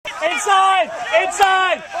Inside!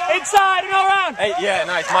 Inside! Inside! And all around! Hey, yeah,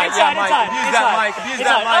 nice, Mike. Inside, yeah, Mike. inside, Abuse inside, that, Mike. Abuse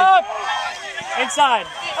inside, that, Mike. Up! Inside!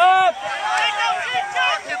 Up!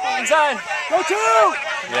 Inside! Go two!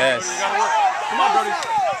 Yes. Come on, Brodie.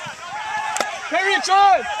 Perry and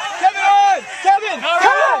Sean! Kevin on! Kevin! Come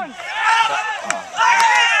on!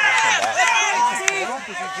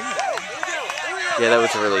 Yeah, that was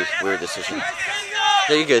a really weird decision.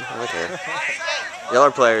 Yeah, you're good. I'm okay. Y'all are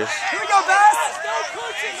players. Here we go, Bass!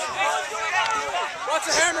 Watch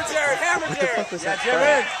the hammer, Jared. Hammer, What the Jared. fuck was that?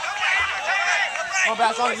 Jared. Come on,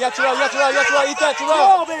 Bass, on it. Yeah, Terrell, yeah, Terrell, yeah, Terrell. Eat that, Terrell.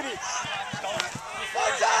 Terrell, baby.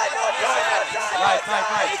 Nice, nice,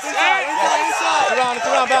 nice. Inside, inside, inside. It's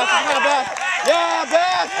around, Bass. It's around, Bass. Yeah,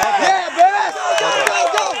 Bass. Yeah, Bass. Go, go,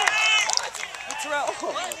 go. Terrell.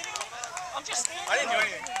 I'm just standing. I didn't do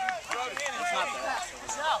anything. It's not that.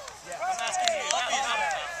 I'm asking you.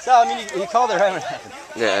 So, I mean, he called it right.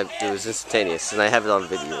 Yeah, it was instantaneous, and I have it on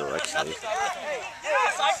video, actually.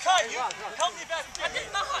 Yes, I cut you. Help me back. I did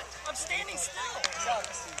not. I'm standing still.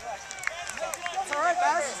 It's all right,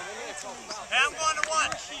 Bass. Hey, I'm going to one.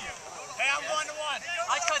 Hey, I'm going to one.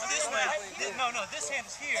 I cut this way. No, this hand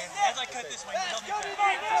is here. As I cut this way, you help me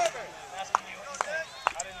back. Asking you what you said.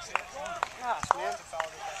 I didn't see it. Gosh, man.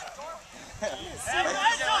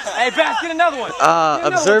 Hey, Bass, get another one.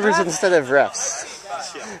 Observers instead of refs.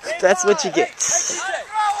 That's what you get.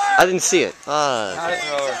 I didn't see it. Ball,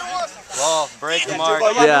 break the mark.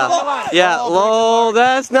 Yeah, lol,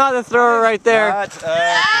 that's not a thrower right there.